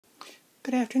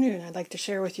Good afternoon. I'd like to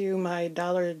share with you my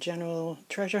Dollar General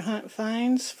treasure hunt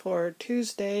finds for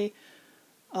Tuesday,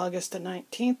 August the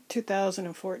 19th,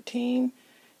 2014.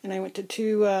 And I went to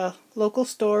two local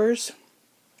stores.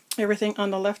 Everything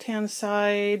on the left-hand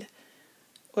side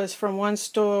was from one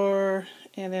store,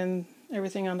 and then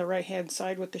everything on the right-hand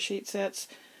side with the sheet sets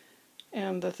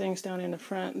and the things down in the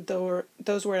front,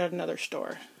 those were at another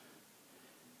store.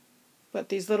 But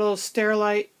these little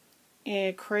Sterilite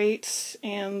crates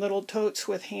and little totes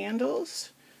with handles,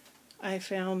 I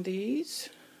found these.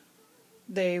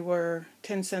 They were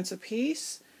 10 cents a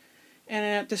piece. And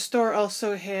at the store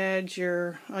also had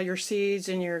all your seeds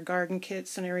and your garden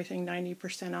kits and everything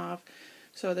 90% off.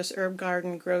 So this herb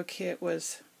garden grow kit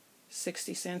was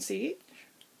 60 cents each.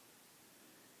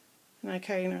 And I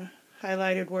kind of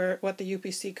highlighted what the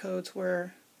UPC codes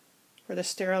were for the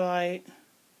Sterilite,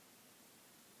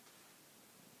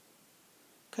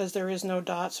 because there is no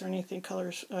dots or anything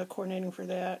colors coordinating for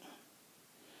that.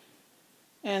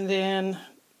 And then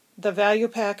the value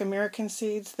pack American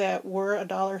seeds that were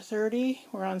 $1.30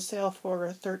 were on sale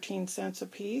for 13 cents a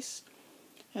piece,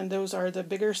 and those are the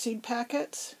bigger seed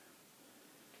packets.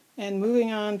 And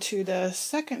moving on to the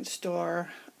second store,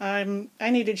 I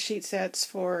needed sheet sets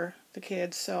for the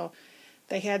kids, so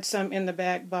they had some in the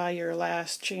back buy your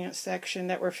last chance section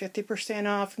that were 50%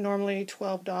 off, normally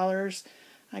 $12.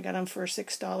 I got them for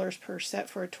 $6 per set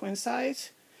for a twin size.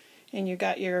 And you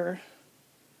got your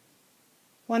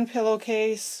one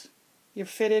pillowcase, your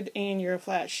fitted and your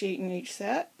flat sheet in each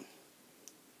set.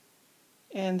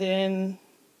 And then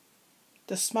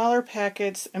the smaller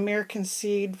packets, American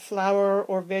seed, flour,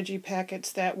 or veggie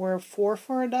packets that were 4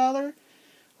 for $1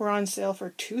 were on sale for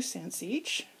 2 cents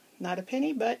each. Not a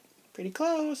penny, but pretty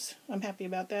close. I'm happy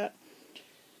about that.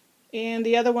 And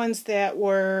the other ones that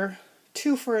were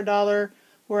 2 for $1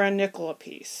 were a nickel a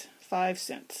piece, 5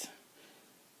 cents.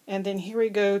 And then here we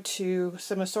go to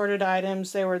some assorted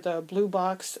items. They were the Blue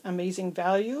Box Amazing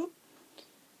Value,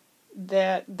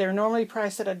 that they're normally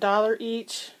priced at $1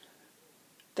 each.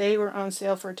 They were on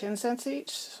sale for 10 cents each.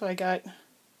 So I got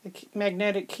a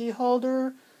magnetic key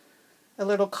holder, a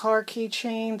little car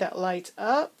keychain that lights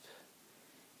up,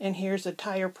 and here's a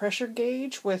tire pressure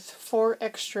gauge with 4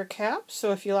 extra caps.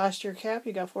 So if you lost your cap,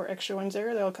 you got 4 extra ones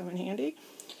there. They'll come in handy.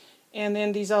 And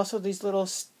then these little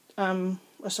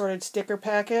assorted sticker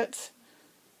packets.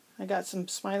 I got some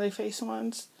smiley face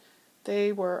ones.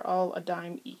 They were all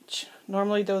 $0.10 each.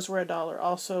 Normally those were $1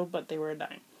 also, but they were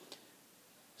 $0.10.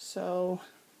 So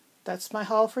that's my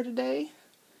haul for today.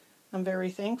 I'm very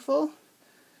thankful.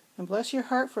 And bless your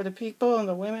heart for the people and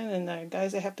the women and the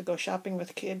guys that have to go shopping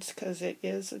with kids, because it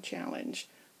is a challenge.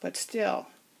 But still,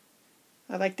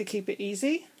 I like to keep it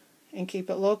easy and keep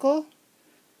it local.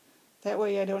 That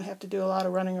way I don't have to do a lot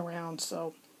of running around.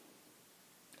 So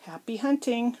happy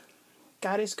hunting.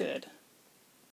 God is good.